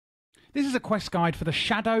This is a quest guide for the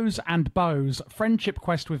Shadows and Bows friendship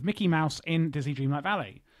quest with Mickey Mouse in Disney Dreamlight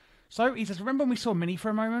Valley. So he says, remember when we saw Minnie for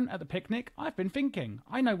a moment at the picnic? I've been thinking.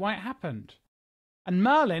 I know why it happened. And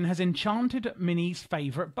Merlin has enchanted Minnie's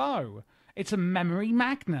favourite bow. It's a memory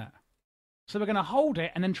magnet. So we're going to hold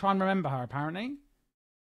it and then try and remember her, apparently.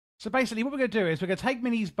 So basically what we're going to do is we're going to take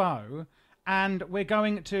Minnie's bow and we're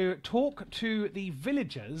going to talk to the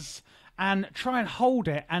villagers and try and hold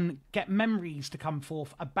it and get memories to come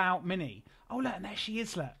forth about Minnie. Oh, look, and there she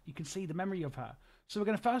is, look. You can see the memory of her. So we're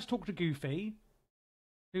going to first talk to Goofy,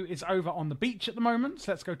 who is over on the beach at the moment.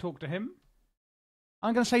 So let's go talk to him.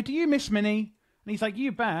 I'm going to say, do you miss Minnie? And he's like,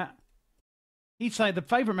 you bet. He'd say the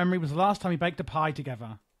favourite memory was the last time we baked a pie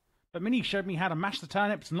together. But Minnie showed me how to mash the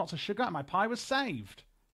turnips and lots of sugar and my pie was saved.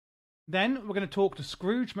 Then we're going to talk to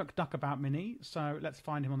Scrooge McDuck about Minnie. So let's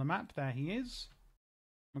find him on the map. There he is.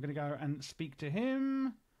 I'm going to go and speak to him.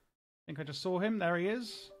 I think I just saw him. There he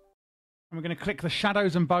is. And we're going to click the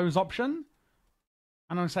Shadows and Bows option. And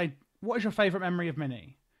I'm going to say, what is your favourite memory of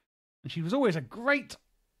Minnie? And she was always a great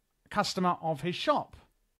customer of his shop.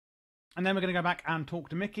 And then we're going to go back and talk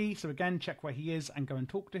to Mickey. So again, check where he is and go and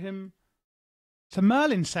talk to him. So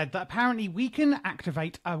Merlin said that apparently we can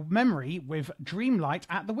activate a memory with Dreamlight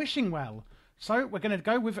at the Wishing Well. So we're going to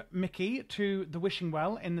go with Mickey to the Wishing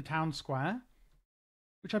Well in the town square,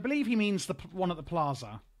 which I believe he means the one at the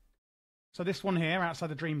plaza. So this one here outside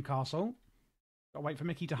the Dream Castle. Got to wait for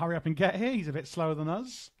Mickey to hurry up and get here. He's a bit slower than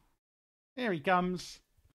us. Here he comes.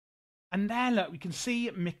 And there, look, we can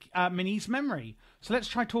see Minnie's memory. So let's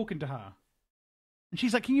try talking to her. And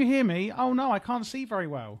she's like, can you hear me? Oh, no, I can't see very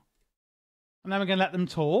well. And then we're going to let them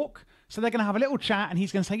talk. So they're going to have a little chat, and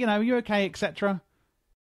he's going to say, you know, are you okay, etc.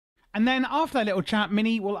 And then after that little chat,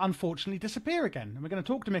 Minnie will unfortunately disappear again. And we're going to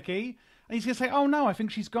talk to Mickey, and he's going to say, oh, no, I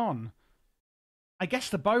think she's gone. I guess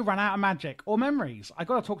the bow ran out of magic or memories. I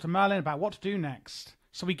got to talk to Merlin about what to do next.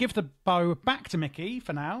 So we give the bow back to Mickey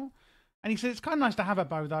for now. And he says, it's kind of nice to have a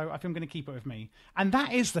bow, though. I think I'm going to keep it with me. And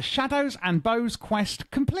that is the Shadows and Bows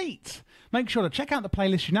quest complete. Make sure to check out the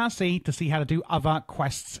playlist you now see to see how to do other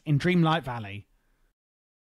quests in Dreamlight Valley.